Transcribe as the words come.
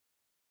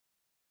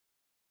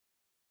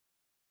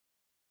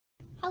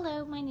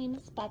Hello, my name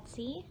is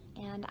Betsy,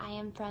 and I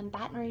am from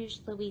Baton Rouge,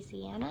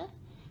 Louisiana.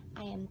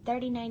 I am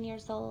 39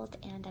 years old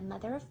and a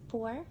mother of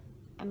 4.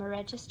 I'm a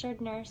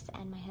registered nurse,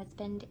 and my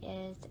husband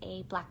is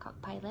a Black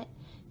Hawk pilot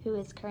who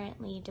is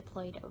currently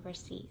deployed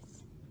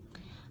overseas.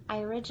 I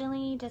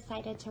originally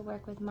decided to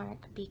work with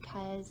Mark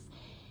because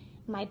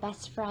my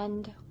best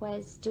friend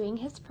was doing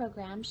his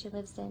program. She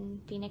lives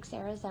in Phoenix,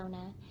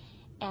 Arizona,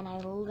 and I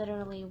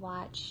literally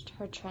watched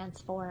her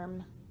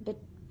transform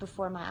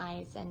before my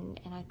eyes, and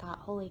I thought,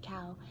 holy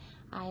cow,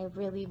 I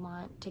really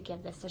want to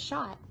give this a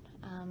shot.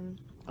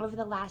 Over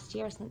the last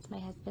year since my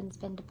husband's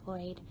been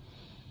deployed,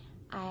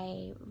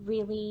 I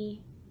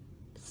really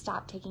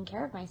stopped taking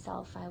care of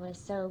myself. I was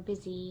so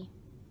busy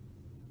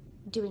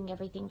doing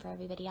everything for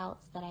everybody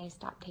else that I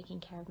stopped taking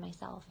care of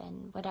myself,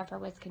 and whatever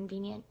was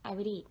convenient I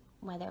would eat,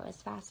 whether it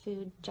was fast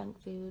food, junk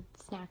food,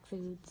 snack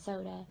food,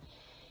 soda,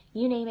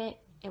 you name it,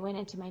 it went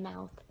into my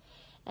mouth.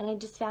 And I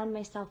just found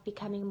myself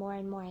becoming more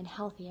and more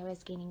unhealthy. I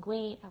was gaining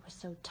weight, I was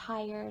so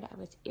tired, I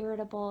was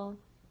irritable,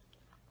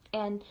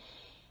 and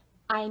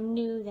I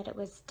knew that it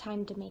was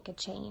time to make a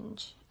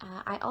change.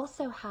 I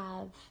also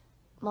have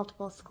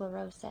multiple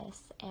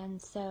sclerosis,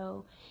 and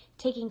so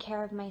taking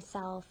care of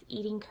myself,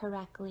 eating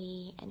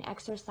correctly, and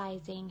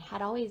exercising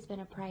had always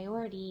been a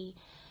priority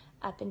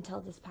up until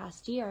this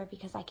past year,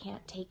 because I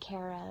can't take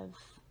care of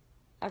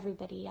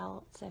everybody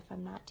else if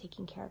I'm not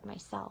taking care of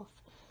myself.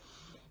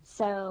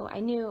 So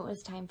I knew it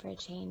was time for a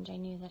change. I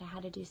knew that I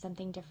had to do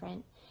something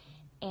different,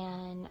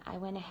 and I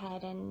went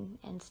ahead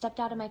and stepped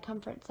out of my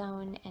comfort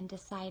zone and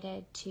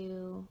decided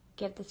to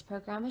give this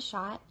program a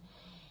shot.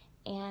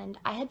 And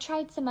I had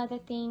tried some other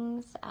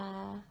things.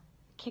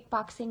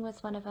 Kickboxing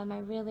was one of them. I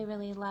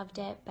really loved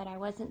it, but I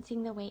wasn't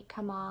seeing the weight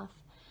come off.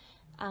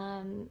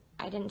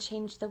 I didn't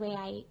change the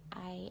way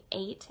I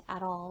ate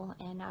at all,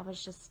 and I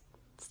was just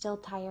still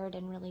tired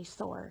and really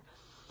sore.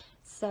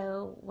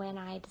 So when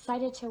I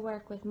decided to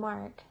work with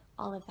Mark,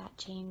 all of that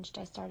changed.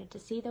 I started to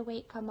see the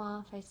weight come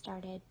off. I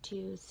started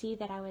to see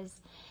that I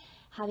was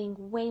having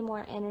way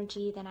more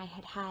energy than I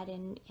had had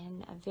in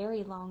a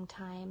very long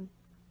time.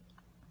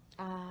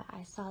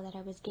 I saw that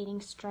I was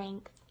gaining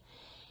strength,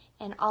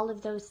 and all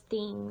of those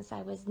things.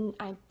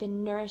 I've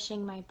been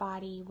nourishing my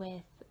body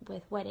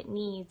with what it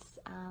needs,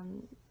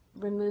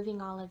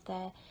 removing all of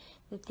the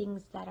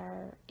things that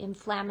are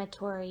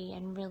inflammatory,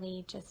 and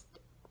really just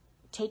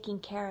taking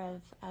care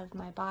of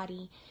my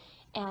body.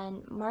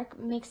 And Mark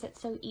makes it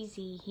so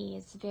easy. He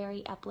is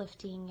very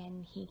uplifting,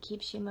 and he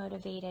keeps you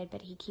motivated,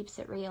 but he keeps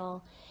it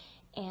real,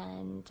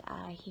 and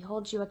he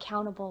holds you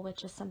accountable,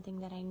 which is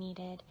something that I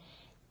needed,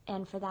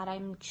 and for that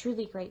I'm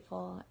truly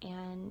grateful.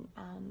 And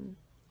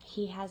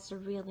he has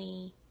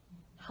really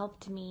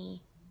helped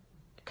me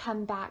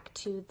come back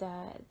to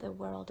the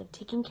world of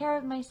taking care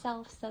of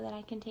myself so that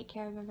I can take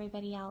care of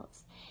everybody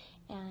else.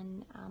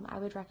 And I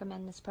would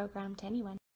recommend this program to anyone.